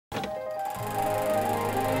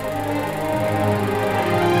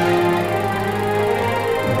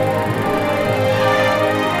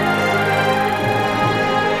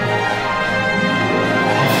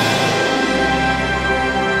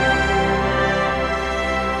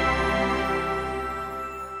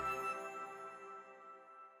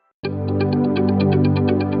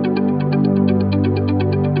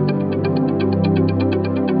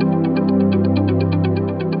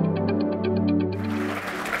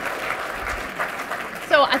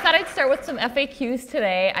So I thought I'd start with some FAQs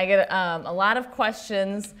today. I get a lot of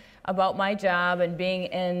questions about my job and being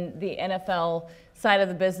in the NFL side of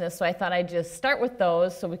the business, so I thought I'd just start with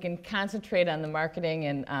those so we can concentrate on the marketing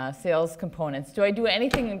and sales components. Do I do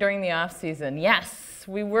anything during the off season? Yes,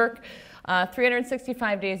 we work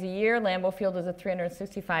 365 days a year. Lambeau Field is a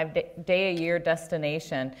 365-day-a-year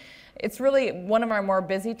destination. It's really one of our more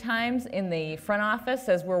busy times in the front office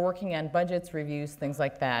as we're working on budgets, reviews, things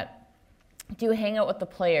like that. Do you hang out with the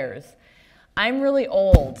players? I'm really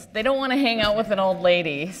old. They don't want to hang out with an old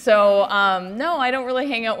lady. So no, I don't really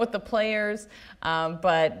hang out with the players,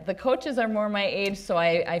 but the coaches are more my age, so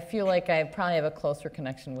I feel like I probably have a closer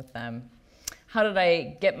connection with them. How did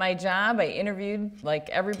I get my job? I interviewed like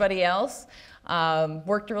everybody else,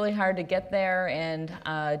 worked really hard to get there, and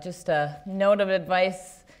just a note of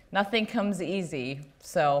advice, nothing comes easy.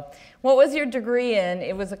 So what was your degree in?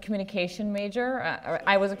 It was a communication major.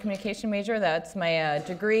 I was a communication major. That's my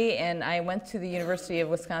degree, and I went to the University of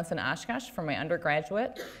Wisconsin-Oshkosh for my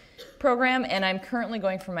undergraduate program, and I'm currently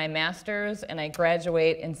going for my master's, and I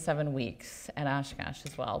graduate in 7 weeks at Oshkosh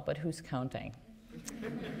as well, but who's counting?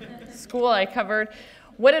 School I covered.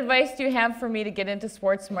 What advice do you have for me to get into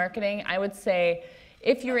sports marketing? I would say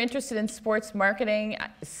if you're interested in sports marketing,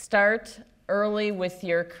 start early with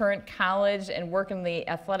your current college and work in the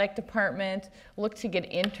athletic department. Look to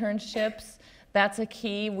get internships. That's a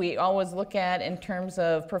key. We always look at in terms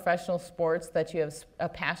of professional sports that you have a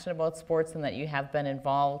passion about sports and that you have been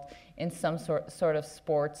involved in some sort of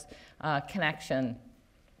sports connection.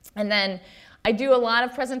 And then I do a lot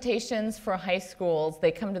of presentations for high schools.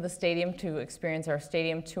 They come to the stadium to experience our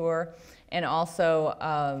stadium tour, and also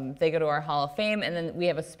they go to our Hall of Fame, and then we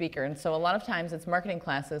have a speaker. And so a lot of times it's marketing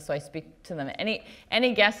classes, so I speak to them.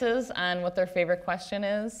 Any guesses on what their favorite question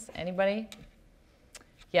is? Anybody?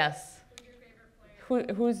 Yes. Who's your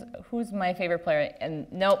favorite player? Who's my favorite player? And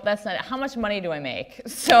nope, that's not it. How much money do I make?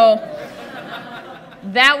 So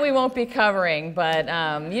that we won't be covering, but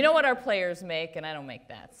you know what our players make, and I don't make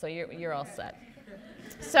that, so you're all set.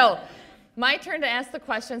 So my turn to ask the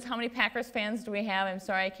questions. How many Packers fans do we have? I'm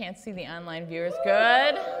sorry, I can't see the online viewers.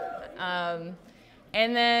 Good. And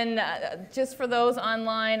then just for those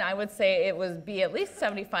online, I would say it would be at least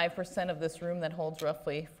 75% of this room that holds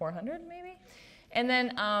roughly 400 maybe. And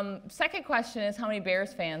then second question is, how many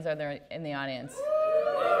Bears fans are there in the audience?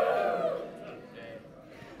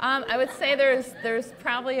 I would say there's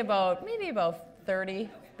probably maybe about 30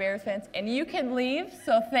 Bears fans, and you can leave,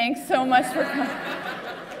 so thanks so much for coming.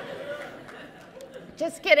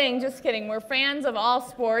 Just kidding, just kidding. We're fans of all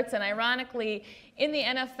sports, and ironically, in the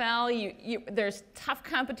NFL, there's tough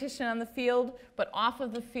competition on the field, but off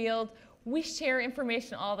of the field, we share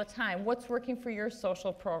information all the time. What's working for your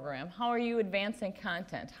social program? How are you advancing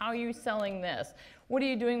content? How are you selling this? What are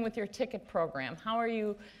you doing with your ticket program? How are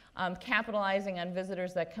you capitalizing on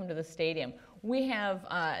visitors that come to the stadium? We have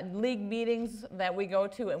league meetings that we go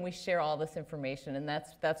to, and we share all this information, and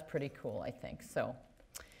that's pretty cool, I think. So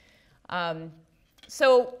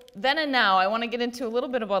then and now, I want to get into a little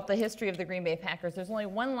bit about the history of the Green Bay Packers. There's only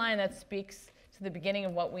one line that speaks to the beginning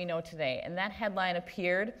of what we know today, and that headline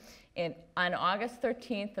appeared on August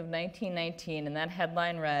 13th of 1919, and that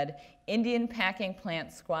headline read, "Indian Packing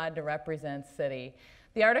Plant Squad to Represent City."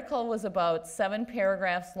 The article was about 7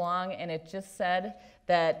 paragraphs long, and it just said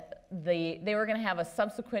that they were going to have a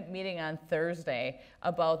subsequent meeting on Thursday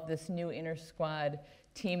about this new inter-squad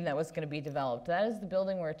team that was going to be developed. That is the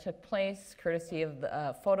building where it took place, courtesy of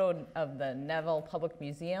the photo of the Neville Public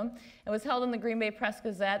Museum. It was held in the Green Bay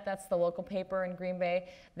Press-Gazette. That's the local paper in Green Bay,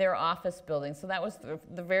 their office building. So that was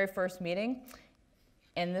the very first meeting.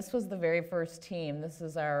 And this was the very first team. This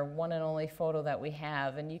is our one and only photo that we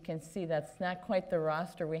have. And you can see that's not quite the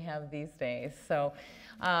roster we have these days. So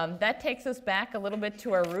that takes us back a little bit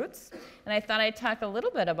to our roots. And I thought I'd talk a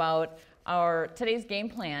little bit about today's game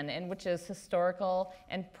plan, and which is historical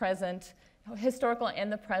and the present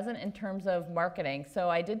in terms of marketing. So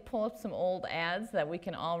I did pull up some old ads that we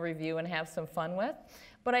can all review and have some fun with.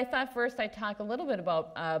 But I thought first I'd talk a little bit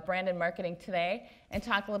about brand and marketing today, and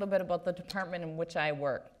talk a little bit about the department in which I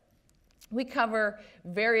work. We cover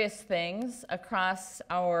various things across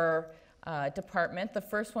our department, the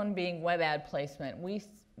first one being web ad placement.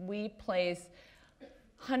 We place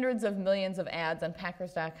hundreds of millions of ads on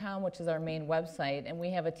Packers.com, which is our main website, and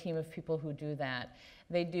we have a team of people who do that.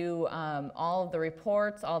 They do all of the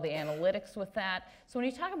reports, all the analytics with that. So when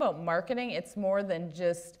you talk about marketing, it's more than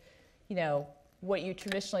just, what you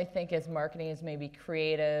traditionally think as marketing is maybe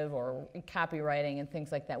creative or copywriting and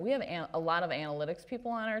things like that. We have a lot of analytics people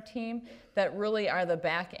on our team that really are the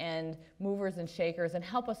back end movers and shakers and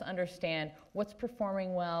help us understand what's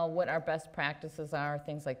performing well, what our best practices are,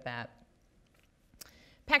 things like that.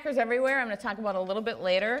 Packers Everywhere, I'm going to talk about a little bit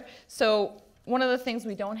later. So one of the things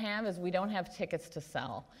we don't have is we don't have tickets to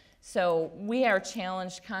sell. So we are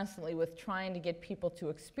challenged constantly with trying to get people to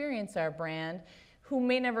experience our brand who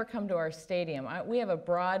may never come to our stadium. We have a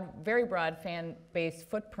very broad fan base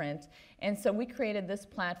footprint, and so we created this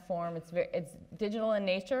platform. It's digital in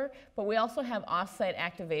nature, but we also have off-site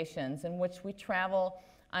activations in which we travel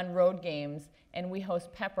on road games and we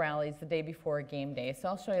host pep rallies the day before a game day. So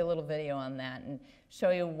I'll show you a little video on that and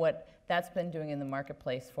show you what that's been doing in the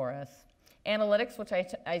marketplace for us. Analytics, which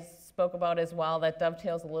I spoke about as well, that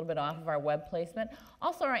dovetails a little bit off of our web placement.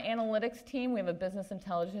 Also our analytics team, we have a business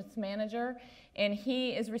intelligence manager, and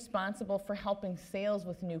he is responsible for helping sales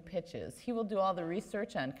with new pitches. He will do all the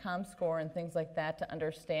research on ComScore and things like that to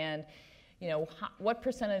understand, you know, what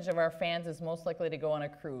percentage of our fans is most likely to go on a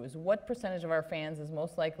cruise, what percentage of our fans is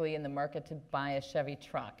most likely in the market to buy a Chevy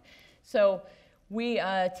truck. So we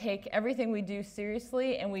take everything we do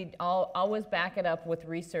seriously, and we always back it up with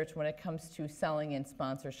research when it comes to selling and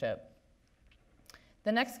sponsorship.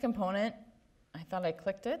 The next component, I thought I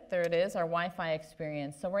clicked it. There it is, our Wi-Fi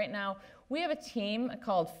experience. So right now, we have a team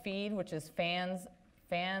called FEED, which is Fans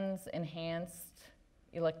Enhanced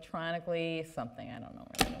Electronically something. I don't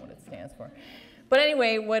really know what it stands for. But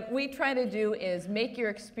anyway, what we try to do is make your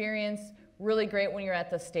experience really great when you're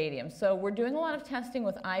at the stadium. So we're doing a lot of testing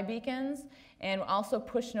with iBeacons and also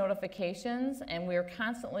push notifications, and we're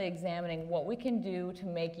constantly examining what we can do to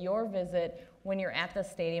make your visit when you're at the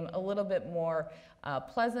stadium a little bit more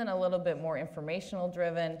pleasant, a little bit more informational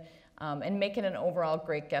driven, and make it an overall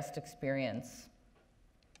great guest experience.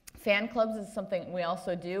 Fan clubs is something we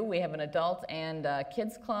also do. We have an adult and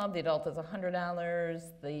kids club. The adult is $100,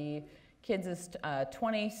 the kids is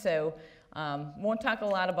 $20, so won't talk a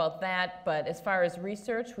lot about that, but as far as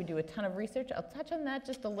research, we do a ton of research. I'll touch on that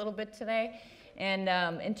just a little bit today.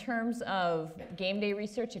 And in terms of game day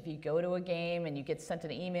research, if you go to a game and you get sent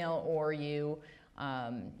an email or you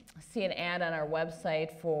see an ad on our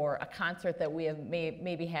website for a concert that we have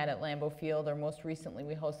maybe had at Lambeau Field, or most recently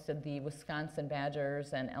we hosted the Wisconsin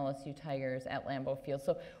Badgers and LSU Tigers at Lambeau Field.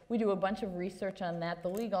 So we do a bunch of research on that. The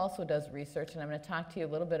league also does research, and I'm going to talk to you a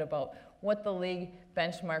little bit about what the league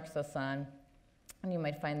benchmarks us on, and you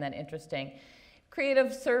might find that interesting.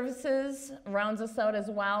 Creative services rounds us out as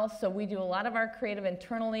well. So we do a lot of our creative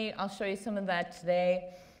internally. I'll show you some of that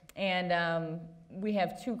today. And we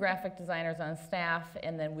have 2 graphic designers on staff,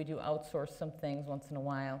 and then we do outsource some things once in a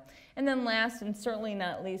while. And then last, and certainly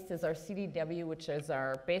not least, is our CDW, which is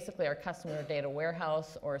basically our customer data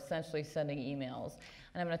warehouse, or essentially sending emails.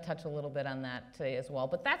 And I'm going to touch a little bit on that today as well.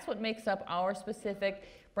 But that's what makes up our specific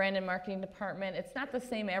brand and marketing department. It's not the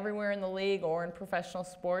same everywhere in the league or in professional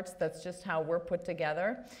sports. That's just how we're put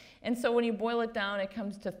together. And so when you boil it down, it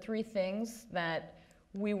comes to 3 things that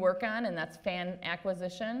we work on, and that's fan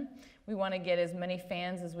acquisition. We want to get as many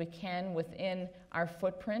fans as we can within our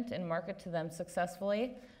footprint and market to them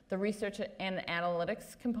successfully, the research and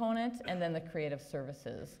analytics component, and then the creative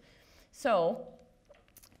services. So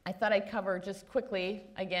I thought I'd cover just quickly,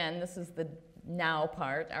 again, this is the now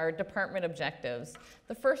part, our department objectives.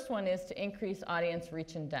 The first one is to increase audience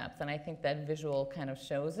reach and depth, and I think that visual kind of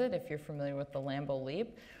shows it if you're familiar with the Lambeau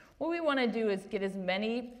Leap. What we want to do is get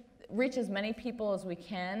reach as many people as we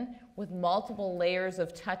can with multiple layers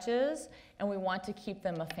of touches, and we want to keep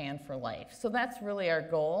them a fan for life. So that's really our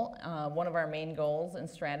goal, one of our main goals and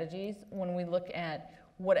strategies when we look at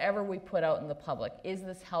whatever we put out in the public. Is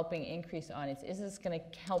this helping increase audience? Is this going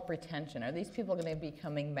to help retention? Are these people going to be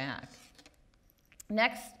coming back?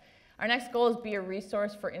 Our next goal is be a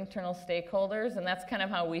resource for internal stakeholders, and that's kind of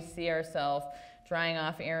how we see ourselves drying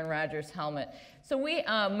off Aaron Rodgers' helmet. So we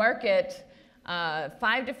market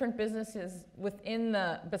 5 different businesses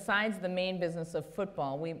besides the main business of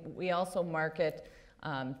football. We also market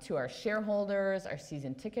to our shareholders, our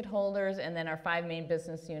season ticket holders, and then our 5 main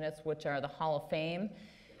business units, which are the Hall of Fame.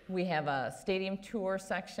 We have a stadium tour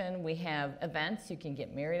section. We have events. You can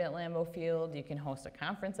get married at Lambeau Field. You can host a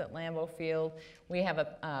conference at Lambeau Field. We have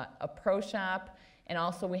a pro shop, and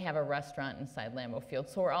also we have a restaurant inside Lambeau Field.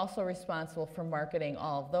 So we're also responsible for marketing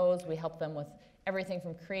all of those. We help them with everything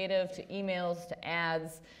from creative to emails to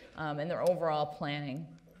ads and their overall planning.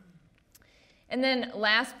 And then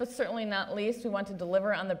last but certainly not least, we want to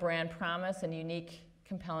deliver on the brand promise in unique,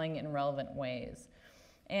 compelling, and relevant ways.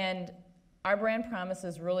 And our brand promise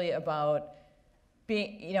is really about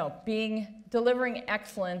delivering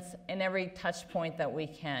excellence in every touch point that we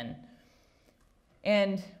can.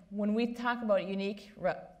 And when we talk about unique,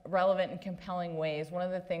 relevant, and compelling ways, one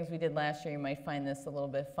of the things we did last year, you might find this a little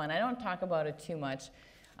bit fun. I don't talk about it too much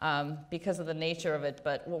because of the nature of it,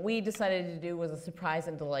 but what we decided to do was a surprise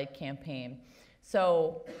and delight campaign.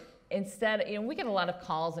 So instead, we get a lot of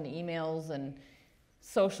calls and emails and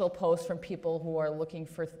social posts from people who are looking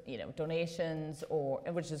for donations,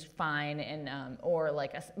 which is fine, and or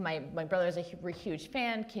like my brother's a huge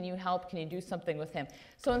fan. Can you help? Can you do something with him?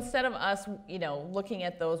 So instead of us looking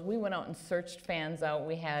at those, we went out and searched fans out.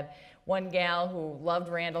 We had one gal who loved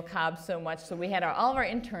Randall Cobb so much, so we had all of our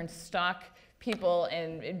interns stalk people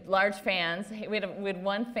and large fans. We had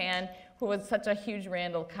one fan who was such a huge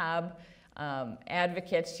Randall Cobb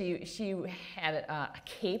advocate. She had a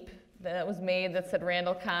cape that was made that said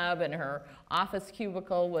Randall Cobb, and her office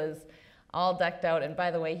cubicle was all decked out. And by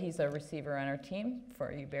the way, he's a receiver on our team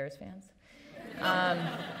for you Bears fans.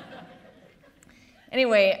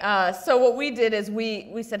 Anyway, so what we did is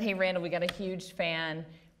we said, hey, Randall, we got a huge fan.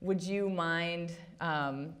 Would you mind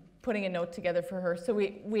putting a note together for her? So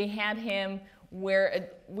we had him wear,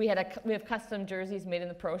 we have custom jerseys made in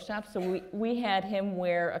the pro shop, so we had him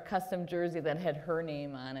wear a custom jersey that had her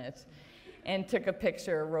name on it, and took a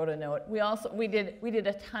picture, wrote a note. We did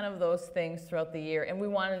a ton of those things throughout the year, and we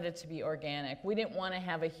wanted it to be organic. We didn't want to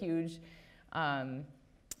have a huge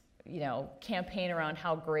campaign around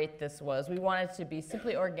how great this was. We wanted it to be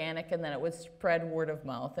simply organic, and then it would spread word of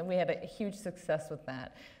mouth, and we had a huge success with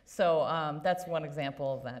that. So that's one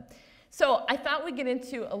example of that. So I thought we'd get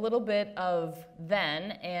into a little bit of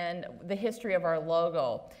then and the history of our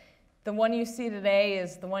logo. The one you see today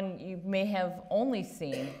is the one you may have only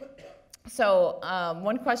seen. So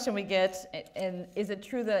one question we get, and is it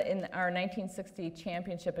true that in our 1960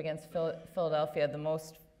 championship against Philadelphia, the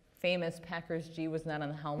most famous Packers G was not on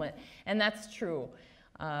the helmet? And that's true.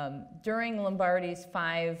 During Lombardi's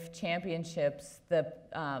 5 championships, the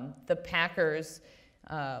Packers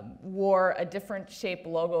wore a different shaped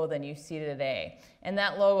logo than you see today. And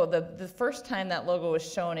that logo, the first time that logo was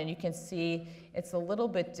shown, and you can see it's a little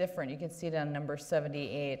bit different. You can see it on number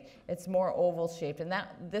 78. It's more oval shaped. And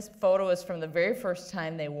this photo is from the very first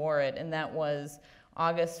time they wore it, and that was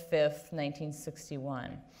August 5th,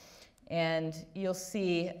 1961. And you'll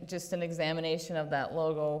see just an examination of that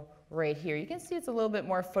logo right here. You can see it's a little bit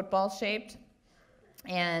more football shaped.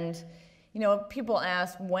 And people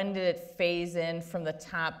ask, when did it phase in from the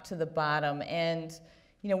top to the bottom? And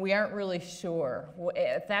we aren't really sure.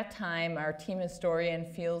 At that time, our team historian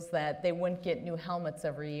feels that they wouldn't get new helmets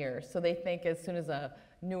every year. So they think as soon as a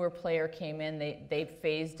newer player came in, they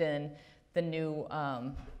phased in the new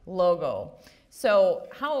logo. So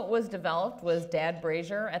how it was developed was Dad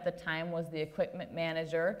Brazier at the time was the equipment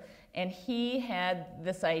manager, and he had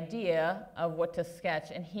this idea of what to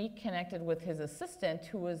sketch, and he connected with his assistant,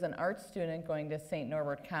 who was an art student going to St.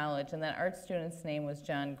 Norbert College, and that art student's name was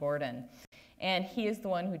John Gordon. And he is the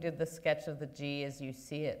one who did the sketch of the G as you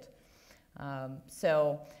see it.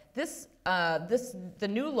 So the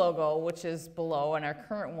new logo, which is below, and our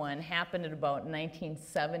current one, happened at about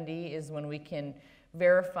 1970 is when we can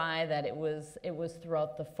verify that it was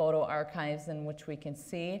throughout the photo archives in which we can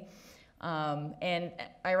see. And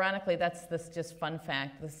ironically, that's this just fun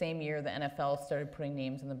fact, the same year the NFL started putting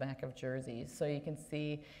names in the back of jerseys. So you can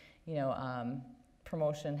see,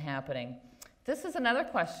 promotion happening. This is another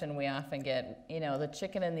question we often get, the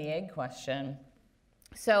chicken and the egg question.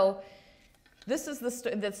 So this is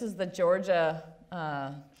the Georgia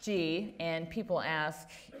G, and people ask,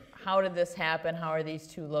 how did this happen? How are these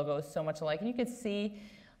two logos so much alike? And you can see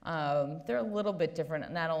they're a little bit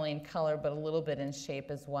different, not only in color, but a little bit in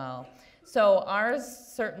shape as well. So ours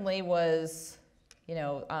certainly was,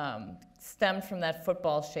 stemmed from that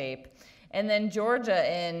football shape. And then Georgia,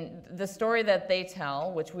 in the story that they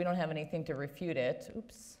tell, which we don't have anything to refute it.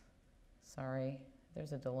 Oops, sorry,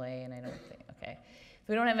 there's a delay, and I don't think, okay.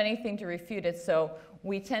 We don't have anything to refute it, so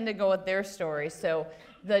we tend to go with their story. So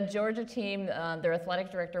the Georgia team, their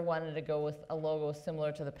athletic director wanted to go with a logo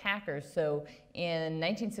similar to the Packers. So in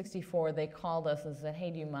 1964, they called us and said, hey,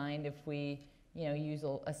 do you mind if we use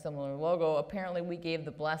a similar logo? Apparently, we gave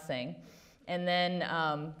the blessing. And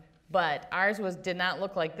then, but ours did not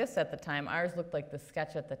look like this at the time. Ours looked like the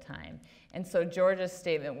sketch at the time. And so Georgia's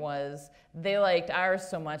statement was, they liked ours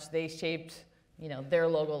so much, they shaped their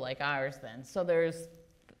logo like ours then. So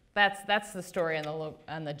that's the story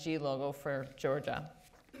on the G logo for Georgia.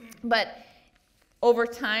 But over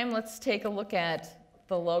time, let's take a look at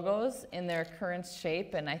the logos in their current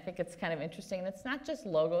shape, and I think it's kind of interesting. And it's not just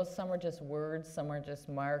logos, some are just words, some are just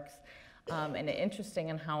marks. and interesting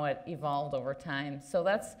in how it evolved over time. So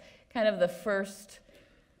that's kind of the first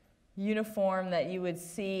uniform that you would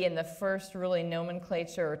see, and the first really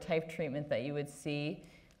nomenclature or type treatment that you would see,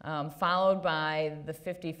 followed by the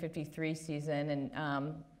 50-53 season,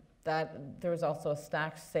 and that there was also a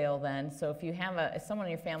stock sale then. So if you have if someone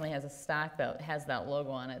in your family has a stock that has that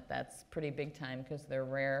logo on it, that's pretty big time because they're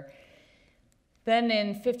rare. Then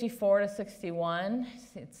in 54-61,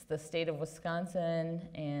 it's the state of Wisconsin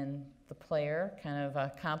and the player, kind of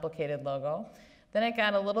a complicated logo. Then it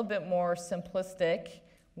got a little bit more simplistic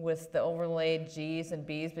with the overlaid G's and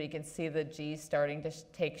B's, but you can see the G's starting to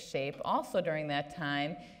take shape. Also during that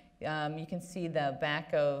time, you can see the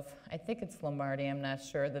back of, I think it's Lombardi, I'm not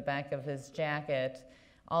sure, the back of his jacket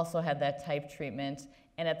also had that type treatment.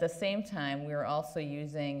 And at the same time, we were also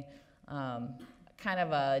using kind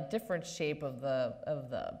of a different shape of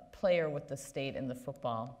the player with the state in the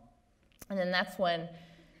football. And then that's when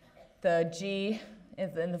the G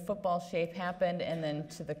in the football shape happened, and then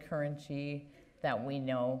to the current G that we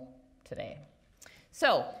know today.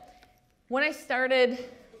 So when I started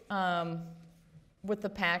with the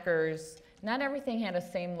Packers, not everything had the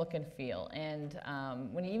same look and feel. And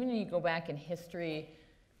when you go back in history,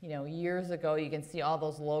 years ago, you can see all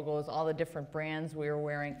those logos, all the different brands we were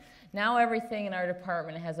wearing. Now everything in our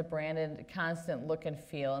department has a branded, constant look and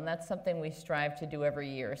feel, and that's something we strive to do every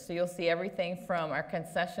year. So you'll see everything from our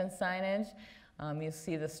concession signage. You'll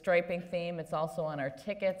see the striping theme. It's also on our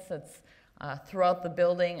tickets. It's throughout the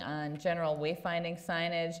building on general wayfinding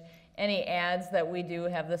signage. Any ads that we do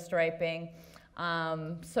have the striping.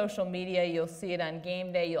 Social media, you'll see it on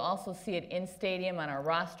game day. You'll also see it in stadium on our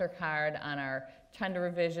roster card, on our tender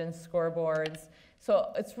revision scoreboards.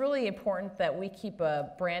 So it's really important that we keep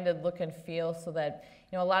a branded look and feel so that,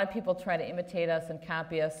 a lot of people try to imitate us and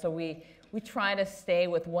copy us. So we try to stay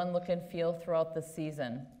with one look and feel throughout the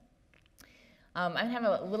season. I have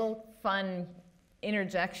a little fun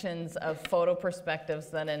interjections of photo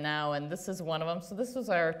perspectives then and now, and this is one of them. So this was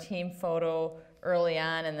our team photo early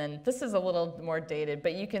on, and then this is a little more dated,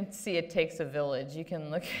 but you can see it takes a village. You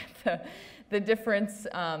can look at the difference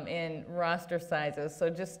in roster sizes. So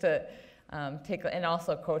just to and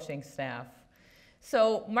also coaching staff.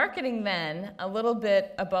 So marketing then, a little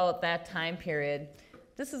bit about that time period.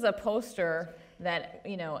 This is a poster that,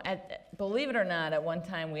 believe it or not, at one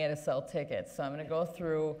time we had to sell tickets. So I'm going to go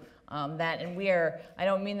through that, and I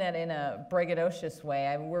don't mean that in a braggadocious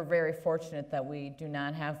way. We're very fortunate that we do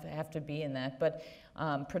not have to be in that, but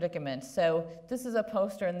predicament. So this is a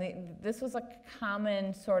poster, and this was a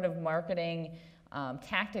common sort of marketing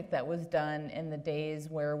tactic that was done in the days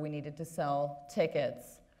where we needed to sell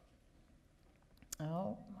tickets.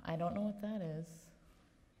 Oh, I don't know what that is.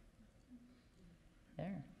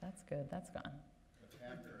 There, that's good, that's gone. It's a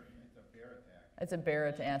bear attack. It's a bear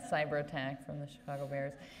attack, cyber attack from the Chicago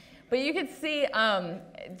Bears. But you can see,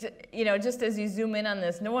 just as you zoom in on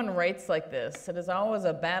this, no one writes like this. It is always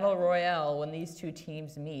a battle royale when these two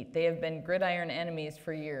teams meet. They have been gridiron enemies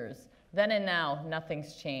for years. Then and now,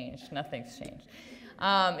 nothing's changed. Nothing's changed.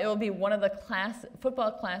 It will be one of the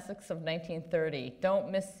football classics of 1930.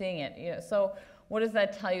 Don't miss seeing it. So what does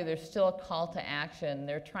that tell you? There's still a call to action.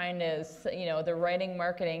 They're trying to, they're writing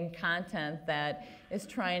marketing content that is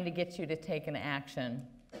trying to get you to take an action.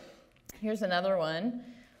 Here's another one.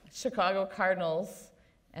 Chicago Cardinals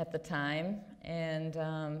at the time, and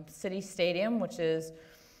City Stadium, which is,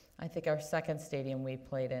 I think, our second stadium we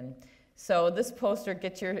played in. So this poster,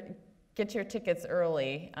 get your tickets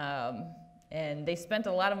early, and they spent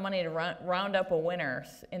a lot of money to round up a winner,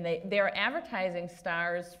 and they're advertising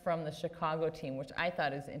stars from the Chicago team, which I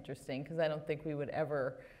thought is interesting because I don't think we would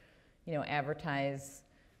ever, advertise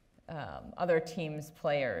other teams'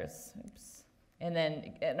 players. Oops.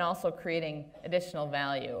 And also creating additional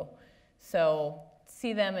value. So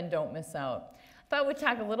see them and don't miss out. I thought we'd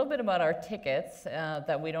talk a little bit about our tickets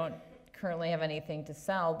that we don't currently have anything to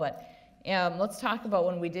sell, but let's talk about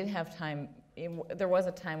when we did have time. There was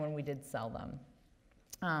a time when we did sell them.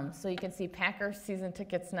 So you can see Packer season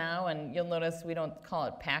tickets now, and you'll notice we don't call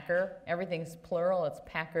it Packer. Everything's plural, it's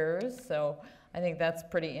Packers, so I think that's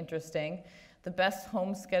pretty interesting. The best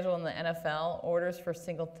home schedule in the NFL, orders for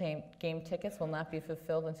single game tickets will not be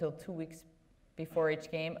fulfilled until 2 weeks before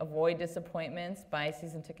each game. Avoid disappointments, buy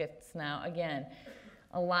season tickets now. Again,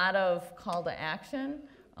 a lot of call to action,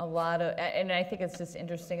 and I think it's just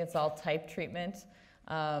interesting, it's all type treatment.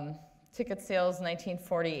 Ticket sales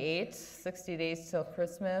 1948, 60 days till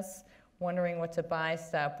Christmas, wondering what to buy,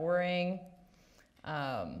 stop worrying.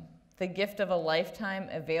 The gift of a lifetime,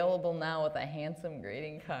 available now with a handsome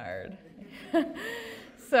greeting card.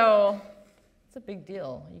 So it's a big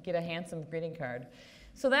deal. You get a handsome greeting card.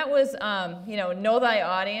 So that was, know thy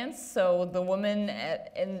audience. So the woman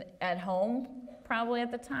at home, probably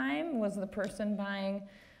at the time, was the person buying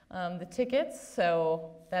the tickets.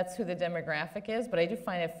 So that's who the demographic is. But I do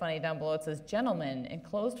find it funny down below. It says, "Gentlemen,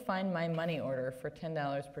 enclosed find my money order for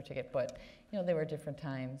 $10 per ticket." But they were different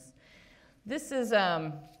times. This is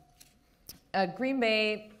Green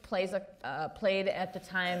Bay played at the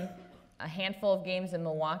time a handful of games in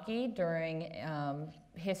Milwaukee during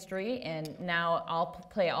history, and now I'll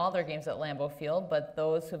play all their games at Lambeau Field, but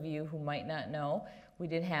those of you who might not know, we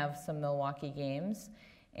did have some Milwaukee games.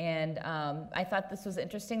 And I thought this was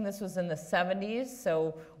interesting. This was in the 70s,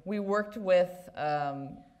 so we worked with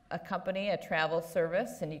a company, a travel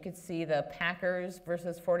service, and you could see the Packers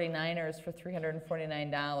versus 49ers for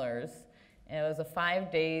 $349, and it was a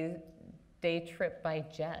 5-day trip by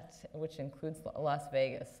jet, which includes Las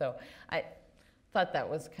Vegas. So I thought that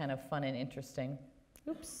was kind of fun and interesting.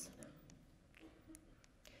 Oops.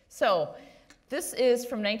 So this is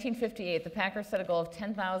from 1958. The Packers set a goal of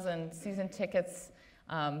 10,000 season tickets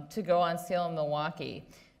to go on sale in Milwaukee.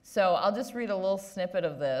 So I'll just read a little snippet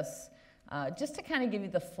of this just to kind of give you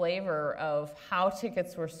the flavor of how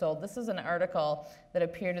tickets were sold. This is an article that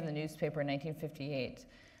appeared in the newspaper in 1958.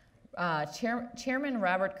 Chairman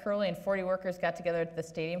Robert Curley and 40 workers got together at the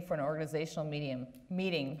stadium for an organizational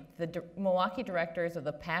meeting. The Milwaukee directors of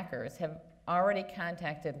the Packers have already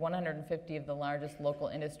contacted 150 of the largest local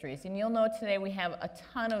industries. And you'll know today we have a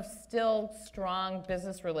ton of still strong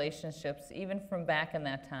business relationships, even from back in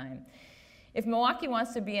that time. If Milwaukee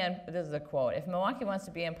wants to be on, this is a quote, "If Milwaukee wants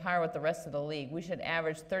to be on par with the rest of the league, we should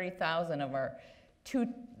average 30,000 of our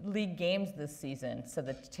 2 league games this season," said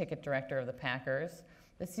the ticket director of the Packers.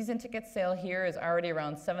 "The season ticket sale here is already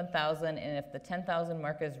around 7,000, and if the 10,000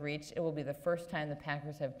 mark is reached, it will be the first time the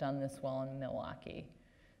Packers have done this well in Milwaukee."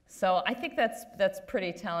 So I think that's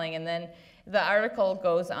pretty telling. And then the article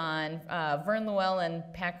goes on. Vern Llewellyn,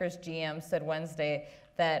 Packers GM, said Wednesday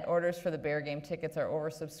that orders for the Bear game tickets are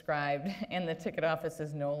oversubscribed, and the ticket office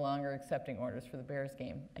is no longer accepting orders for the Bears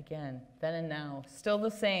game. Again, then and now, still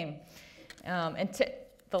the same.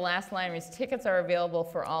 The last line reads, "Tickets are available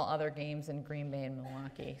for all other games in Green Bay and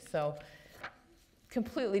Milwaukee." So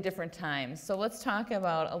completely different times. So let's talk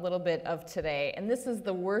about a little bit of today. And this is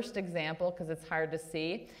the worst example because it's hard to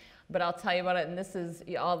see, but I'll tell you about it. And this is,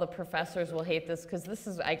 all the professors will hate this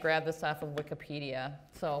because I grabbed this off of Wikipedia.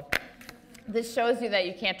 So this shows you that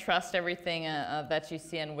you can't trust everything that you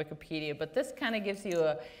see on Wikipedia, but this kind of gives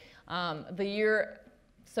you the year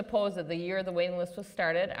the waiting list was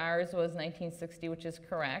started. Ours was 1960, which is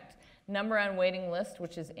correct. Number on waiting list,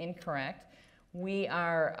 which is incorrect. We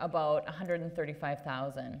are about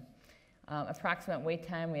 135,000. Approximate wait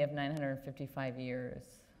time, we have 955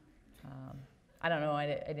 years. I don't know, I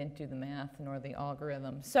didn't do the math nor the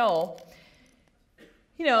algorithm. So,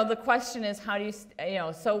 the question is how do you,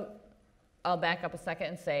 so I'll back up a second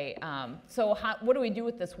and say, what do we do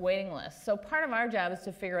with this waiting list? So part of our job is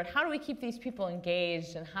to figure out how do we keep these people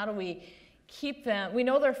engaged and how do we keep them, we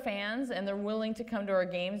know they're fans and they're willing to come to our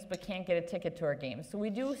games but can't get a ticket to our games. So we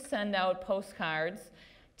do send out postcards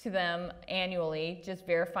to them annually, just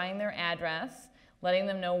verifying their address, letting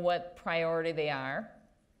them know what priority they are.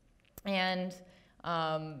 And,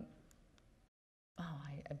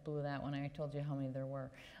 I blew that one. I told you how many there were.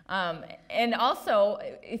 And also,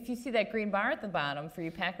 if you see that green bar at the bottom for you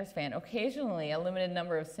Packers fan, occasionally a limited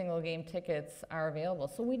number of single game tickets are available.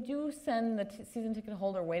 So we do send the season ticket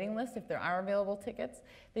holder waiting list. If there are available tickets,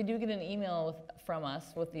 they do get an email from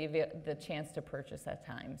us with the chance to purchase at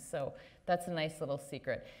times. So that's a nice little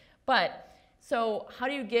secret. But so how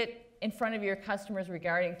do you get in front of your customers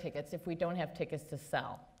regarding tickets if we don't have tickets to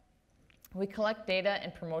sell? We collect data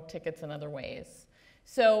and promote tickets in other ways.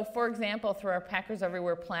 So, for example, through our Packers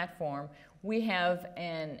Everywhere platform, we have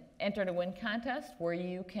an Enter to Win contest where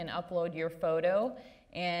you can upload your photo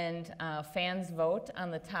and fans vote on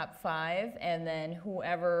the top 5, and then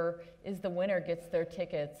whoever is the winner gets their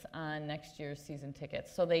tickets on next year's season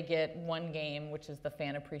tickets. So they get one game, which is the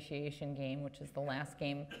Fan Appreciation game, which is the last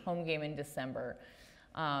game, home game in December.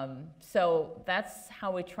 So that's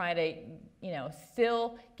how we try to,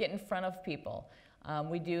 still get in front of people.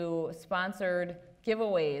 We do sponsored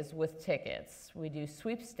giveaways with tickets. We do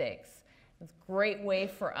sweepstakes. It's a great way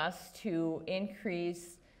for us to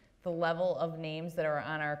increase the level of names that are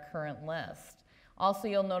on our current list. Also,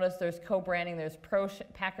 you'll notice there's co-branding. There's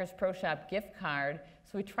Packers Pro Shop gift card.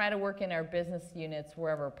 So we try to work in our business units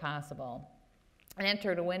wherever possible. An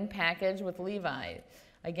Enter to Win package with Levi.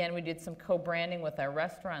 Again, we did some co-branding with our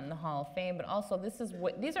restaurant in the Hall of Fame, but also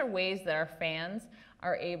these are ways that our fans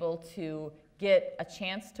are able to get a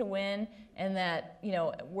chance to win, and that, you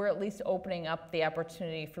know, we're at least opening up the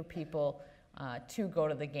opportunity for people to go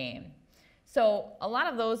to the game. So a lot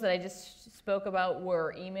of those that I just spoke about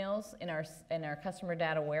were emails in our customer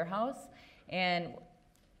data warehouse, and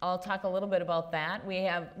I'll talk a little bit about that. We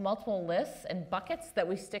have multiple lists and buckets that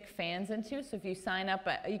we stick fans into. So if you sign up,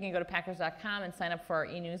 you can go to Packers.com and sign up for our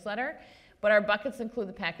e-newsletter. But our buckets include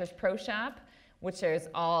the Packers Pro Shop, which is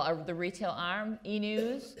all the retail arm,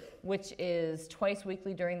 e-news, which is twice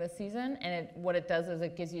weekly during the season. And what it does is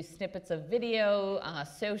it gives you snippets of video,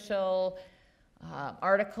 social,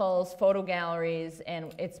 articles, photo galleries,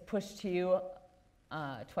 and it's pushed to you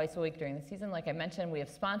twice a week during the season. Like I mentioned, we have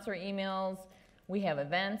sponsor emails, we have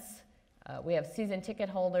events, we have season ticket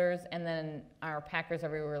holders, and then our Packers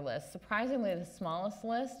Everywhere list. Surprisingly, the smallest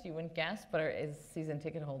list, you wouldn't guess, but is season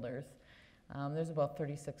ticket holders. There's about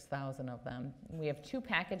 36,000 of them. We have 2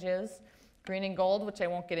 packages, green and gold, which I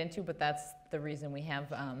won't get into, but that's the reason we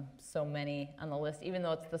have so many on the list, even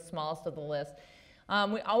though it's the smallest of the list.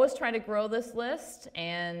 We always try to grow this list,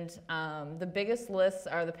 and the biggest lists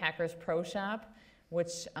are the Packers Pro Shop,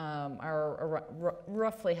 which are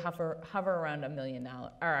roughly hover around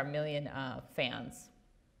 $1 million fans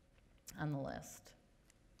on the list.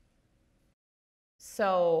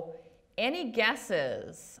 So, any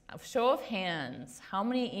guesses? Show of hands. How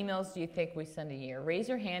many emails do you think we send a year? Raise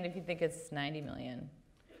your hand if you think it's 90 million.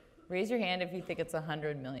 Raise your hand if you think it's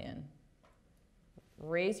 100 million.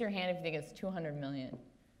 Raise your hand if you think it's 200 million.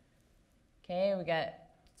 Okay, we got,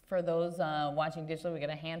 for those watching digitally, we got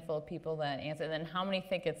a handful of people that answer. And then how many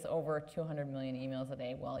think it's over 200 million emails a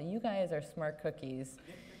day? Well, you guys are smart cookies.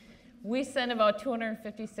 We send about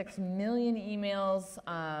 256 million emails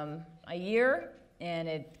a year, and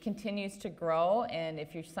it continues to grow. And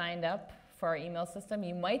if you're signed up for our email system,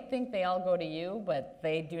 you might think they all go to you, but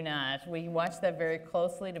they do not. We watch that very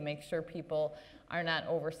closely to make sure people are not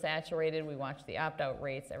oversaturated. We watch the opt-out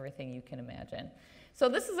rates, everything you can imagine. So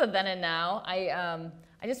this is a then and now. I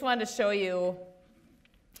just wanted to show you,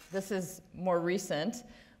 this is more recent,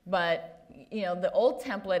 but you know, the old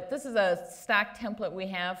template, this is a stock template we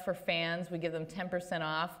have for fans. We give them 10%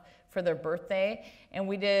 off for their birthday. And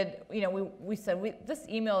we did, you know, we said, this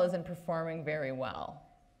email isn't performing very well.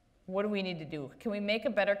 What do we need to do? Can we make a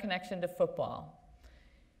better connection to football?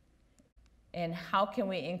 And how can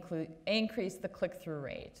we increase the click-through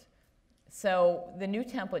rate? So the new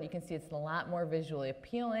template, you can see it's a lot more visually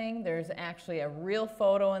appealing. There's actually a real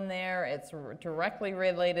photo in there. It's directly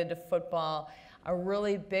related to football, a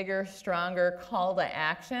really bigger, stronger call to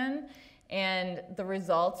action. And the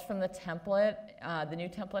results from the template, the new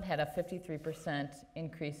template had a 53%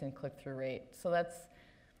 increase in click-through rate. So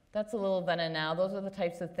that's a little then and now. Those are the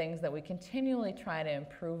types of things that we continually try to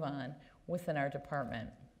improve on within our department.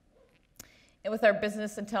 And with our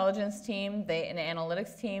business intelligence team, and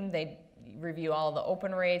analytics team, they review all the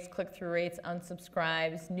open rates, click-through rates,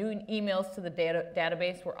 unsubscribes, new emails to the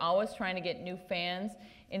database. We're always trying to get new fans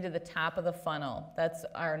into the top of the funnel. That's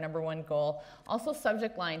our #1 goal. Also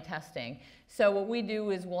subject line testing. So what we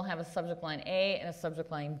do is we'll have a subject line A and a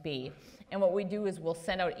subject line B. And what we do is we'll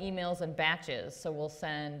send out emails in batches. So we'll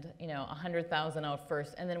send, you know, 100,000 out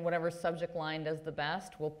first, and then whatever subject line does the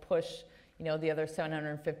best, we'll push, you know, the other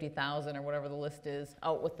 750,000 or whatever the list is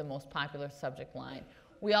out with the most popular subject line.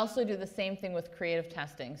 We also do the same thing with creative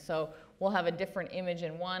testing. So we'll have a different image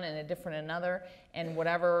in one and a different in another, and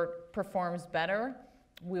whatever performs better,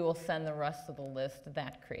 we will send the rest of the list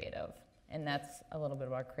that creative. And that's a little bit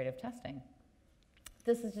about creative testing.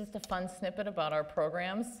 This is just a fun snippet about our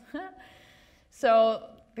programs.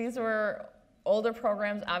 So these were older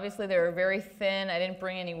programs. Obviously, they were very thin. I didn't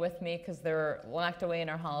bring any with me because they're locked away in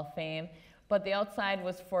our Hall of Fame. But the outside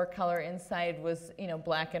was 4-color, inside was, you know,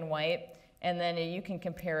 black and white. And then you can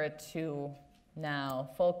compare it to now.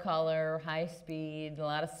 Full color, high speed, a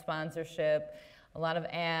lot of sponsorship, a lot of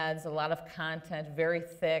ads, a lot of content, very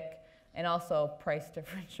thick, and also price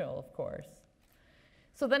differential, of course.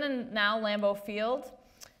 So then now Lambeau Field.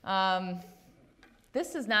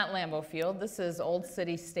 This is not Lambeau Field. This is Old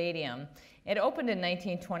City Stadium. It opened in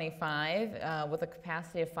 1925 with a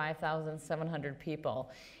capacity of 5,700 people.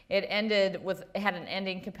 It had an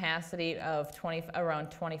ending capacity of around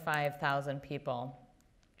 25,000 people.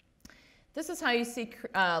 This is how you see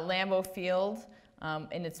Lambeau Field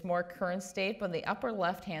in its more current state, but on the upper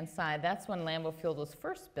left-hand side, that's when Lambeau Field was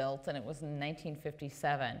first built, and it was in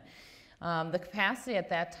 1957. The capacity at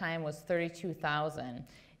that time was 32,000,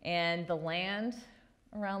 and the land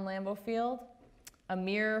around Lambeau Field,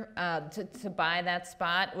 to buy that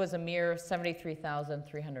spot was a mere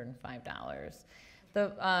 $73,305.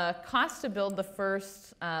 The cost to build the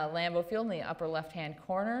first Lambeau Field in the upper left-hand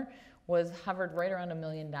corner was hovered right around $1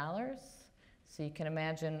 million. So you can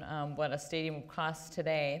imagine what a stadium would cost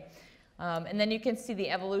today. And then you can see the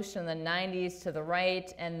evolution in the 90s to the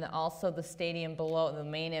right, and also the stadium below the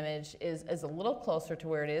main image is a little closer to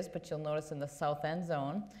where it is, but you'll notice in the south end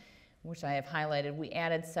zone, which I have highlighted, we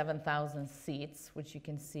added 7,000 seats, which you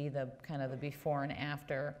can see the kind of the before and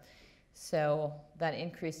after. So that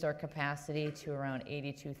increased our capacity to around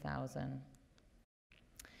 82,000.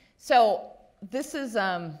 So this is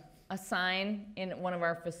a sign in one of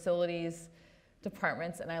our facilities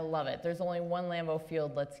departments, and I love it. There's only one Lambeau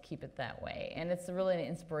Field, let's keep it that way. And it's really an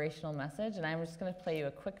inspirational message, and I'm just going to play you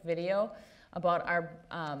a quick video about our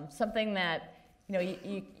something that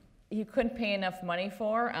you couldn't pay enough money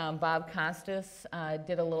for. Bob Costas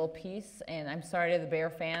did a little piece, and I'm sorry to the Bear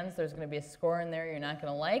fans, there's going to be a score in there you're not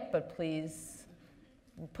going to like, but please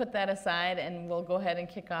put that aside and we'll go ahead and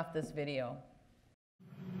kick off this video.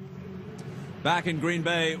 Back in Green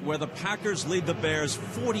Bay, where the Packers lead the Bears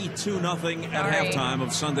 42-0 at halftime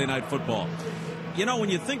of Sunday Night Football. You know,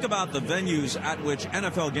 when you think about the venues at which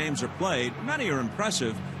NFL games are played, many are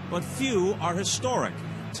impressive, but few are historic.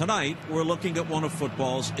 Tonight, we're looking at one of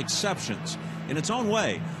football's exceptions. In its own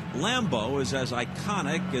way, Lambeau is as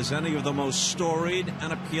iconic as any of the most storied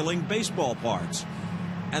and appealing baseball parks.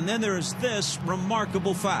 And then there is this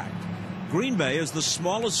remarkable fact. Green Bay is the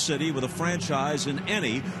smallest city with a franchise in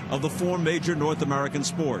any of the 4 major North American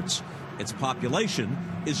sports. Its population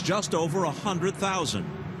is just over 100,000.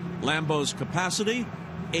 Lambeau's capacity,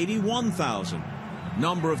 81,000.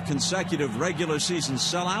 Number of consecutive regular season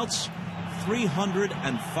sellouts,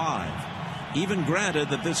 305. Even granted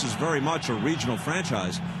that this is very much a regional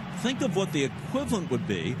franchise, think of what the equivalent would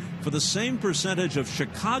be for the same percentage of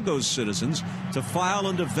Chicago's citizens to file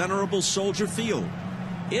into venerable Soldier Field.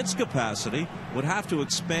 Its capacity would have to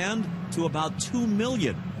expand to about 2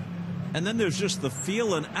 million. And then there's just the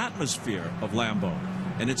feel and atmosphere of Lambeau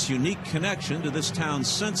and its unique connection to this town's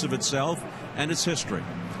sense of itself and its history.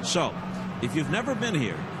 So, if you've never been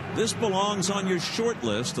here, this belongs on your short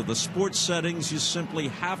list of the sports settings you simply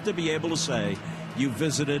have to be able to say you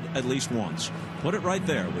visited at least once. Put it right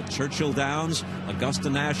there with Churchill Downs, Augusta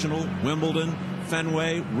National, Wimbledon,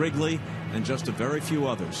 Fenway, Wrigley, and just a very few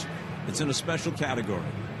others. It's in a special category,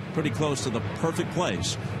 pretty close to the perfect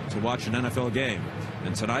place to watch an NFL game.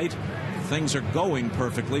 And tonight, things are going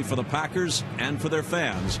perfectly for the Packers and for their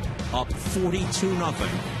fans, up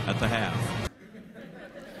 42-0 at the half.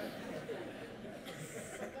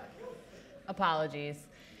 Apologies.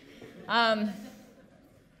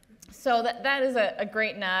 So that is a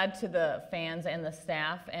great nod to the fans and the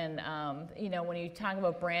staff. And, when you talk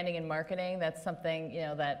about branding and marketing, that's something,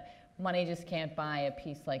 that money just can't buy a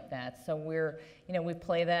piece like that. So we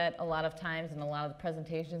play that a lot of times in a lot of the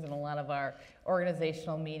presentations and a lot of our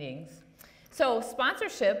organizational meetings. So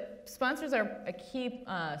sponsors are a key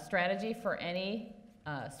strategy for any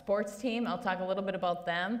sports team. I'll talk a little bit about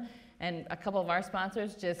them and a couple of our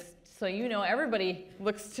sponsors, just so you know, everybody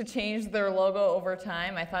looks to change their logo over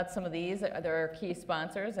time. I thought some of these are our key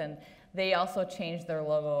sponsors, and they also changed their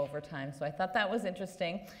logo over time. So I thought that was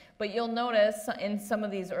interesting. But you'll notice in some of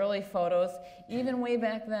these early photos, even way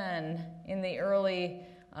back then, in the early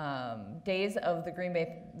days of the Green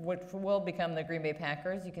Bay, which will become the Green Bay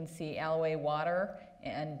Packers, you can see Alloway Water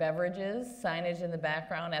and Beverages signage in the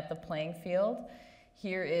background at the playing field.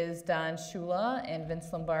 Here is Don Shula and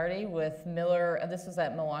Vince Lombardi with Miller. This was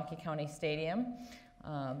at Milwaukee County Stadium.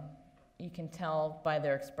 You can tell by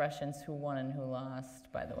their expressions who won and who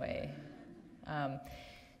lost, by the way. And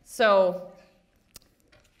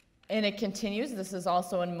it continues. This is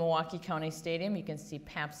also in Milwaukee County Stadium. You can see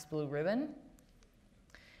Pabst Blue Ribbon.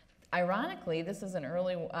 Ironically, this is an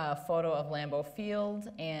early photo of Lambeau Field,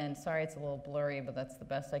 and sorry it's a little blurry, but that's the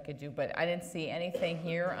best I could do. But I didn't see anything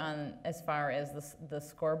here on as far as the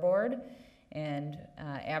scoreboard and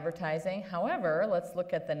advertising. However, let's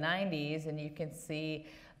look at the 90s, and you can see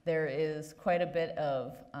there is quite a bit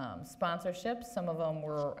of sponsorship. Some of them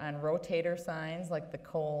were on rotator signs like the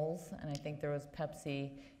Kohl's, and I think there was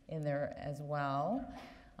Pepsi in there as well.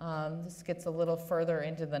 This gets a little further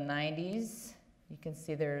into the 90s. You can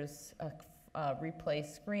see there's a replay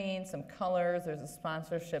screen, some colors. There's a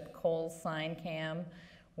sponsorship Kohl's sign cam,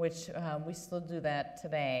 which we still do that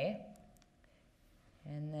today.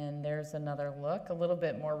 And then there's another look, a little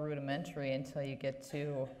bit more rudimentary until you get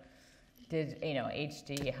to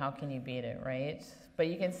HD. How can you beat it, right? But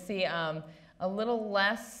you can see a little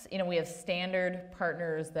less. We have standard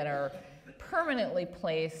partners that are permanently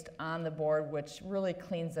placed on the board, which really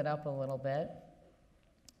cleans it up a little bit.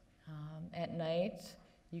 At night,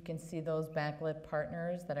 you can see those backlit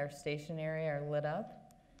partners that are stationary are lit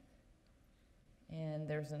up. And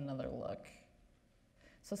there's another look.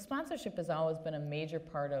 So sponsorship has always been a major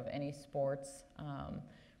part of any sports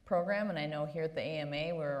program, and I know here at the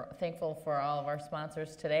AMA we're thankful for all of our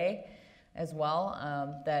sponsors today as well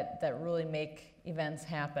that really make events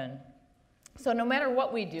happen. So no matter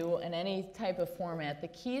what we do in any type of format, the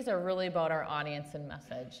keys are really about our audience and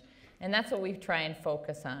message, and that's what we try and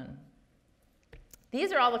focus on.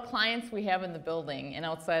 These are all the clients we have in the building and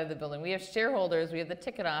outside of the building. We have shareholders, we have the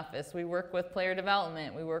ticket office, we work with player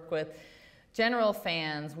development, we work with general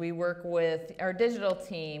fans, we work with our digital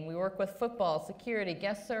team, we work with football, security,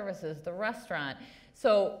 guest services, the restaurant.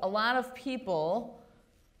 So a lot of people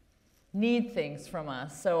need things from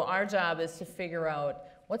us. So our job is to figure out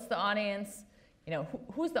what's the audience,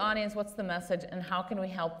 who's the audience, what's the message, and how can we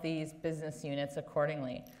help these business units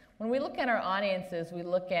accordingly. When we look at our audiences, we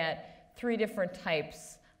look at 3 different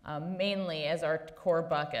types, mainly as our core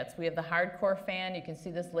buckets. We have the hardcore fan. You can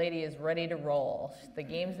see this lady is ready to roll. The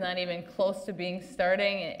game's not even close to being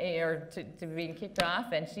starting or to being kicked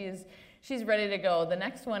off, and she's ready to go. The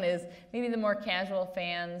next one is maybe the more casual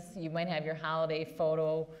fans. You might have your holiday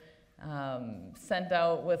photo sent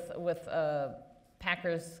out with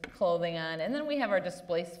Packers clothing on. And then we have our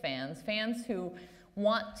displaced fans, fans who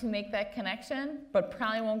want to make that connection, but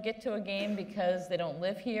probably won't get to a game because they don't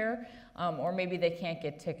live here, or maybe they can't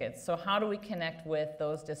get tickets. So how do we connect with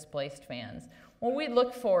those displaced fans? What we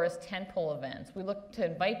look for is tentpole events. We look to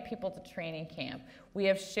invite people to training camp. We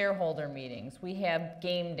have shareholder meetings. We have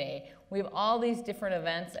game day. We have all these different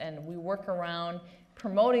events, and we work around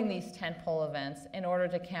promoting these tentpole events in order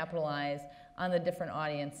to capitalize on the different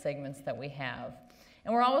audience segments that we have.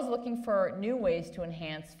 And we're always looking for new ways to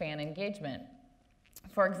enhance fan engagement.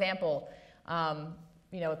 For example,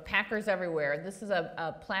 Packers Everywhere. This is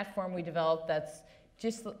a platform we developed that's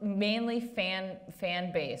just mainly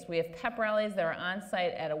fan-based. We have pep rallies that are on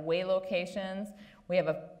site at away locations. We have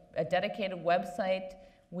a dedicated website.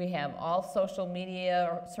 We have all social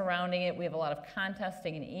media surrounding it. We have a lot of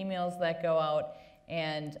contesting and emails that go out.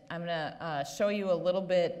 And I'm going to show you a little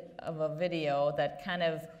bit of a video that kind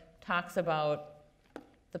of talks about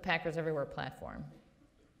the Packers Everywhere platform.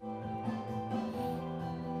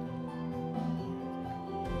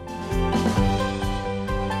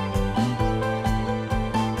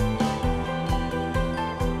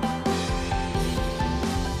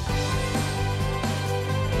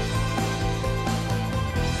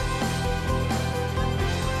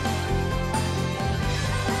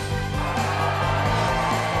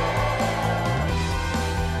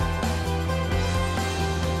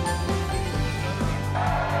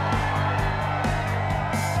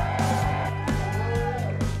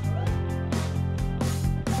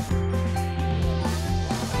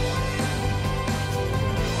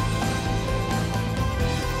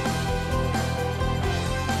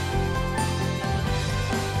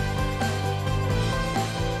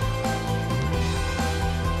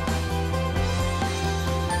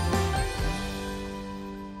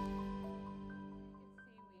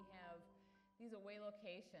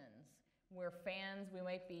 Where fans, we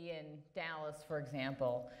might be in Dallas, for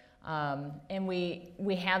example, and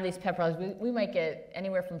we have these pep rallies. We might get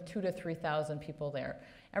anywhere from 2,000 to 3,000 people there.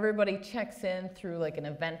 Everybody checks in through like an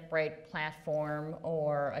Eventbrite platform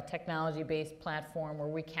or a technology-based platform where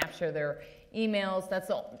we capture their emails.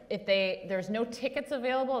 There's no tickets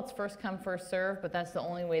available. It's first come, first serve, but that's the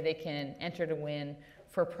only way they can enter to win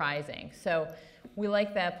for prizing. So we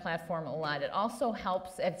like that platform a lot. It also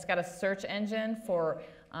helps. It's got a search engine for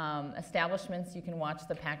establishments you can watch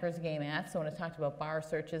the Packers game at. So when I talked about bar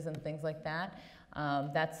searches and things like that,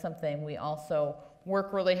 that's something we also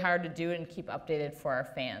work really hard to do and keep updated for our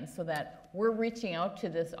fans so that we're reaching out to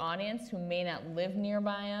this audience who may not live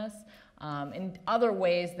nearby us in other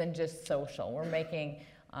ways than just social. We're making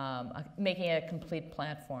it a complete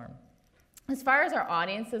platform. As far as our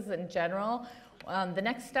audiences in general, the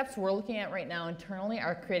next steps we're looking at right now internally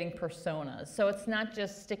are creating personas. So it's not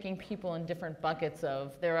just sticking people in different buckets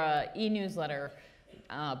of they're a e-newsletter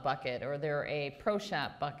bucket, or they're a pro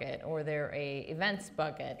shop bucket, or they're a events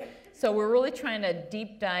bucket. So we're really trying to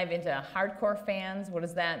deep dive into hardcore fans. What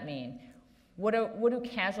does that mean? What do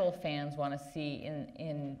casual fans want to see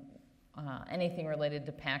in anything related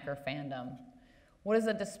to Packer fandom? What does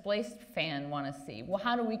a displaced fan want to see? Well,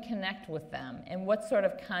 how do we connect with them? And what sort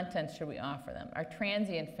of content should we offer them? Our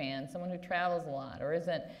transient fan, someone who travels a lot or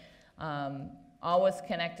isn't always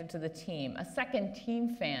connected to the team. A second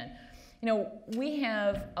team fan. We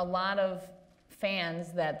have a lot of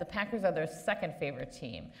fans that the Packers are their second favorite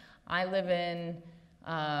team. I live in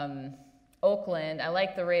Oakland. I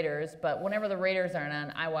like the Raiders, but whenever the Raiders aren't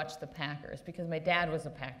on, I watch the Packers because my dad was a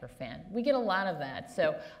Packer fan. We get a lot of that.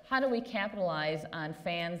 So how do we capitalize on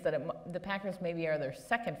fans that the Packers maybe are their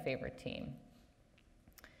second favorite team?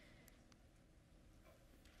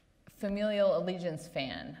 Familial allegiance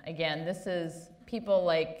fan. Again, this is people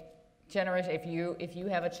like generation. If you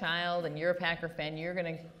have a child and you're a Packer fan, you're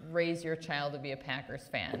going to raise your child to be a Packers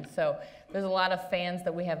fan. So there's a lot of fans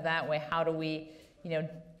that we have that way. How do we,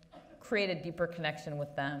 create a deeper connection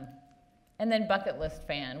with them? And then bucket list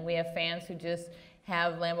fan. We have fans who just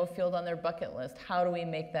have Lambeau Field on their bucket list. How do we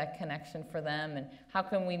make that connection for them, and how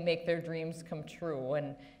can we make their dreams come true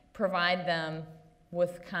and provide them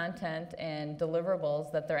with content and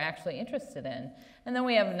deliverables that they're actually interested in? And then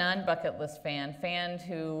we have non-bucket list fans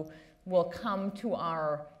who will come to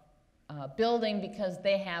our building because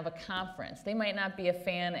they have a conference. They might not be a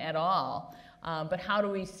fan at all, but how do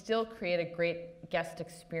we still create a great guest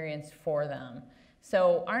experience for them?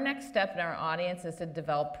 So our next step in our audience is to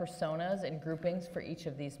develop personas and groupings for each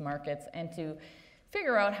of these markets and to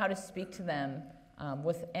figure out how to speak to them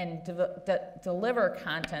deliver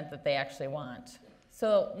content that they actually want.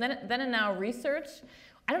 So then and now research.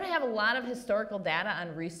 I don't have a lot of historical data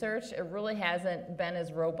on research. It really hasn't been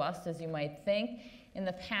as robust as you might think. In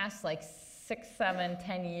the past, like 6, 7,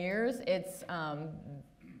 10 years, it's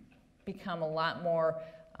become a lot more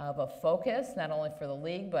of a focus, not only for the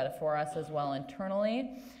league, but for us as well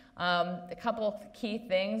internally. A couple of key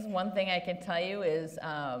things. One thing I can tell you is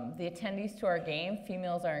the attendees to our game,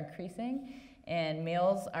 females are increasing and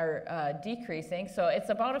males are decreasing. So it's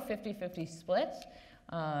about a 50-50 split.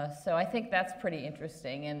 So I think that's pretty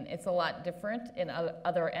interesting, and it's a lot different in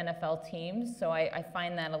other NFL teams, so I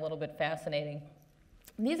find that a little bit fascinating.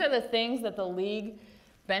 These are the things that the league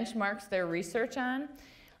benchmarks their research on.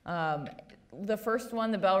 The first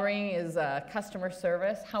one, the bell ringing, is customer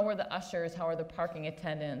service. How are the ushers? How are the parking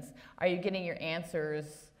attendants? Are you getting your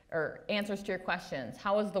answers to your questions?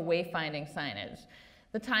 How is the wayfinding signage?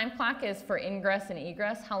 The time clock is for ingress and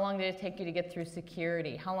egress. How long did it take you to get through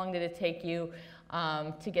security? How long did it take you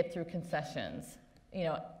to get through concessions?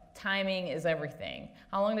 Timing is everything.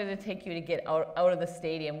 How long did it take you to get out of the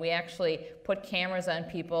stadium? We actually put cameras on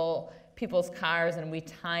people's cars and we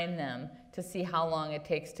time them to see how long it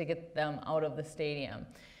takes to get them out of the stadium.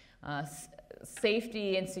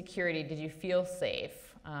 Safety and security, did you feel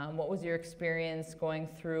safe? What was your experience going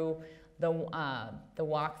through the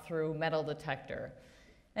walk-through metal detector?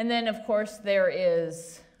 And then, of course, there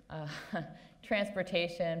is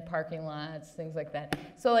transportation, parking lots, things like that.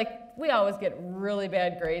 So, we always get really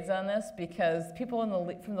bad grades on this because people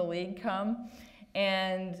from the league come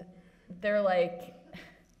and they're like,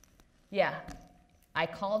 yeah, I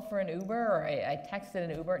called for an Uber or I texted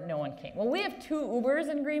an Uber, no one came. Well, we have 2 Ubers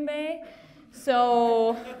in Green Bay,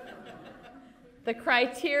 so the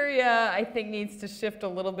criteria, I think, needs to shift a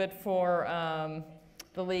little bit for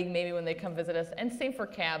the league, maybe when they come visit us. And same for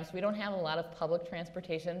cabs. We don't have a lot of public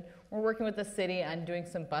transportation. We're working with the city on doing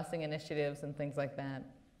some busing initiatives and things like that.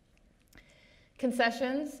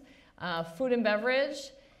 Concessions, food and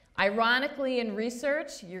beverage. Ironically, in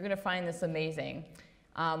research, you're going to find this amazing.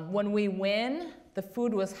 When we win, the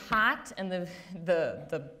food was hot and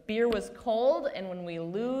the beer was cold, and when we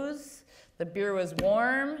lose, the beer was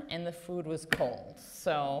warm and the food was cold.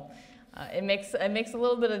 So it makes a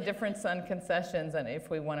little bit of difference on concessions and if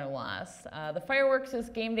we won or lost. The fireworks is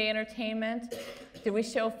game day entertainment. Did we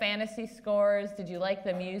show fantasy scores? Did you like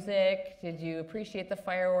the music? Did you appreciate the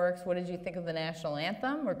fireworks? What did you think of the national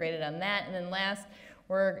anthem? We're graded on that. And then last,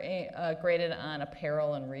 we're graded on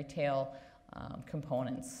apparel and retail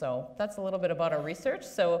components. So that's a little bit about our research.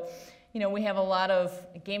 So, we have a lot of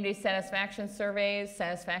game day satisfaction surveys,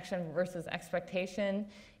 satisfaction versus expectation.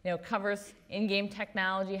 Covers in-game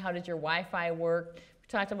technology. How did your Wi-Fi work? We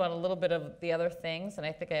talked about a little bit of the other things, and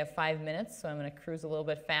I think I have 5 minutes, so I'm going to cruise a little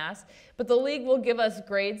bit fast. But the league will give us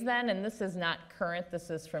grades then, and this is not current. This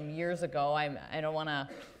is from years ago. I don't want to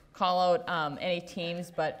call out any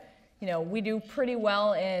teams, but we do pretty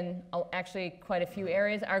well in actually quite a few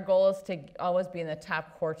areas. Our goal is to always be in the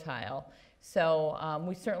top quartile. So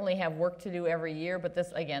we certainly have work to do every year, but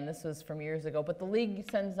this was from years ago. But the league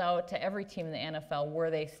sends out to every team in the NFL where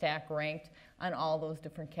they stack ranked on all those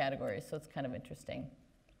different categories, so it's kind of interesting.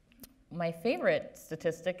 My favorite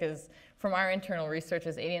statistic is from our internal research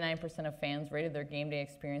is 89% of fans rated their game day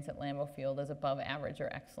experience at Lambeau Field as above average or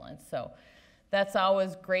excellent. So that's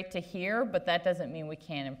always great to hear, but that doesn't mean we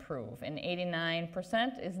can't improve. And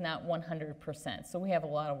 89% is not 100%. So we have a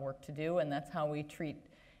lot of work to do, and that's how we treat.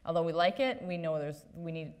 Although we like it, we know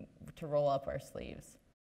we need to roll up our sleeves.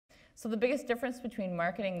 So the biggest difference between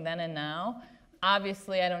marketing then and now,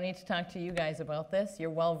 Obviously, I don't need to talk to you guys about this. You're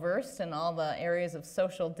well versed in all the areas of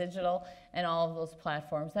social, digital, and all of those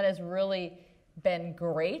platforms. That has really been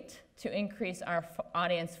great to increase our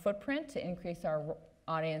audience footprint, to increase our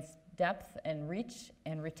audience depth and reach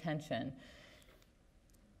and retention.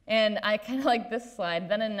 And I kind of like this slide,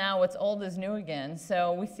 then and now, what's old is new again.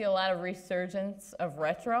 So we see a lot of resurgence of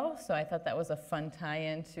retro, so I thought that was a fun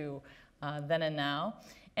tie-in to then and now.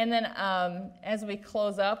 And then as we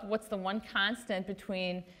close up, what's the one constant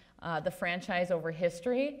between the franchise over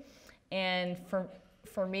history? And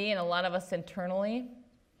for me and a lot of us internally,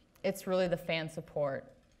 it's really the fan support.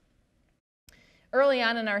 Early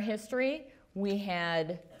on in our history, we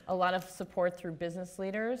had a lot of support through business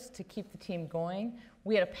leaders to keep the team going.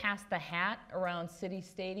 We had to pass the hat around City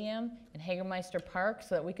Stadium and Hagemeister Park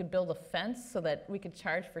so that we could build a fence so that we could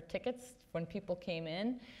charge for tickets when people came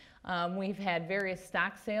in. We've had various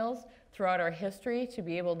stock sales throughout our history to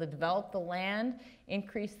be able to develop the land,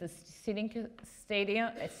 increase the seating in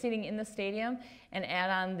the stadium, and add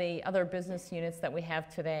on the other business units that we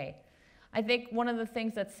have today. I think one of the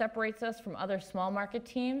things that separates us from other small market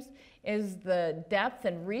teams is the depth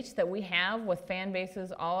and reach that we have with fan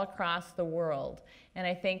bases all across the world. And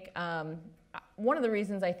I think one of the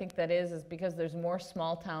reasons I think that is because there's more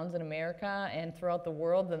small towns in America and throughout the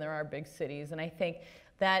world than there are big cities. And I think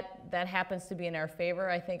that happens to be in our favor.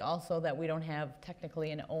 I think also that we don't have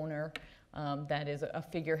technically an owner that is a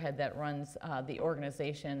figurehead that runs the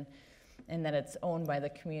organization, and that it's owned by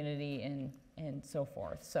the community and so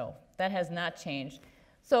forth. So that has not changed.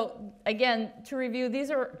 So again, to review,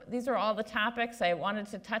 these are all the topics I wanted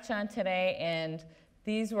to touch on today, and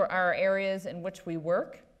these were our areas in which we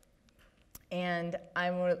work. And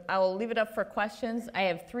I will leave it up for questions. I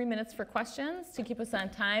have 3 minutes for questions to keep us on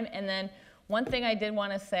time, and then one thing I did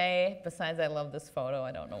want to say, besides I love this photo,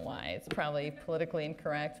 I don't know why, it's probably politically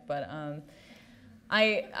incorrect, but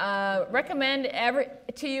I recommend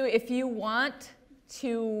to you, if you want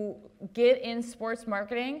to get in sports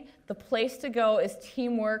marketing, the place to go is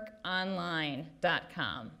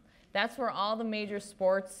teamworkonline.com. That's where all the major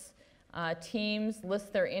sports teams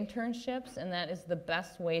list their internships, and that is the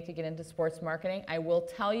best way to get into sports marketing. I will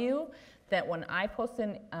tell you that when I post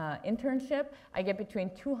an internship, I get between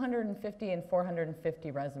 250 and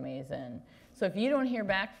 450 resumes in. So if you don't hear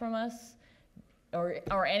back from us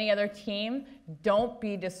or any other team, don't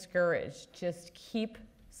be discouraged. Just keep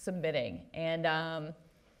submitting. And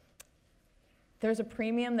there's a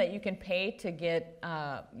premium that you can pay to get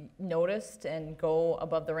noticed and go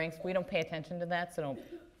above the ranks. We don't pay attention to that, so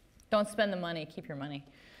don't spend the money, keep your money.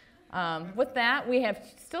 With that, we have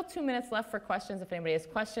still 2 minutes left for questions. If anybody has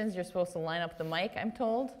questions, you're supposed to line up the mic, I'm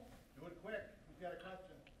told. Do it quick. Who's got a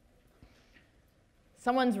question?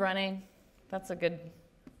 Someone's running. That's a good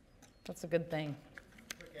thing. Quick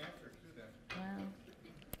answer, too, then. Well,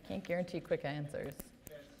 can't guarantee quick answers.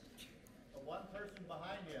 Okay. The one person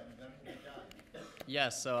behind you, and then we'll be done.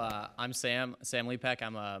 Yes, so I'm Sam Lepek.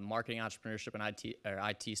 I'm a marketing, entrepreneurship, and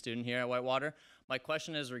IT student here at Whitewater. My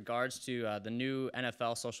question is regards to the new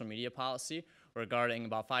NFL social media policy regarding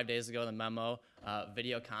about 5 days ago, the memo,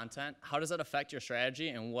 video content. How does that affect your strategy,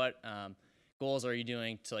 and what goals are you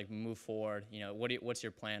doing to move forward? What's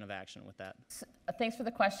your plan of action with that? Thanks for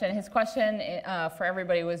the question. His question for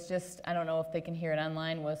everybody was just, I don't know if they can hear it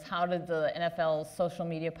online, was how did the NFL social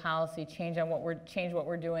media policy change what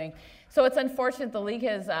we're doing? So it's unfortunate the league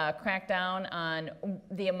has cracked down on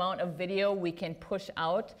the amount of video we can push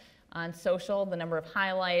out on social, the number of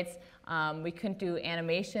highlights. We couldn't do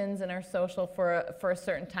animations in our social for a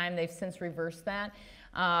certain time. They've since reversed that.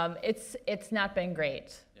 It's not been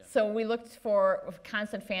great. Yeah. So we looked for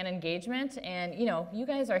constant fan engagement, and you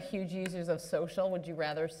guys are huge users of social. Would you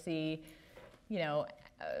rather see,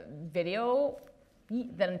 video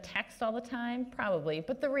than text all the time? Probably.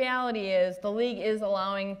 But the reality is the league is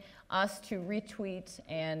allowing us to retweet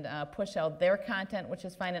and push out their content, which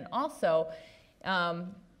is fine. And also,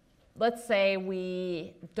 let's say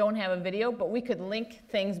we don't have a video, but we could link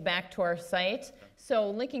things back to our site. So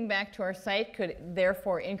linking back to our site could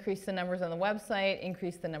therefore increase the numbers on the website,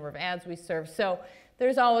 increase the number of ads we serve. So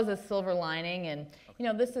there's always a silver lining, and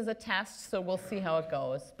this is a test, so we'll see how it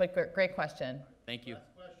goes. But great question. Thank you.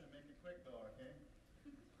 Last question, make it quick though,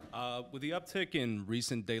 okay? With the uptick in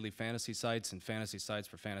recent daily fantasy sites and fantasy sites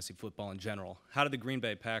for fantasy football in general, how did the Green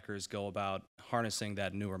Bay Packers go about harnessing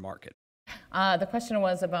that newer market? The question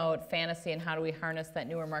was about fantasy and how do we harness that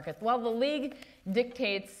newer market. Well, the league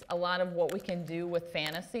dictates a lot of what we can do with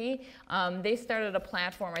fantasy. They started a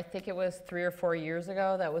platform, I think it was 3 or 4 years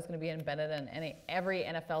ago, that was going to be embedded in every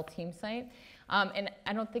NFL team site. And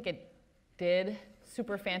I don't think it did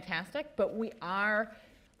super fantastic, but we are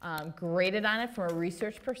graded on it from a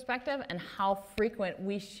research perspective and how frequent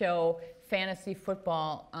we show fantasy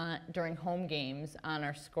football during home games on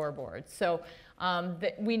our scoreboard. So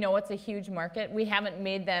we know it's a huge market. We haven't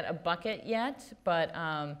made that a bucket yet, but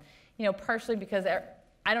you know, partially because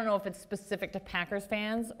I don't know if it's specific to Packers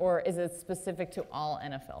fans or is it specific to all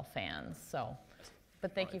NFL fans. So,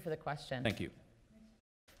 but thank you for the question. Thank you.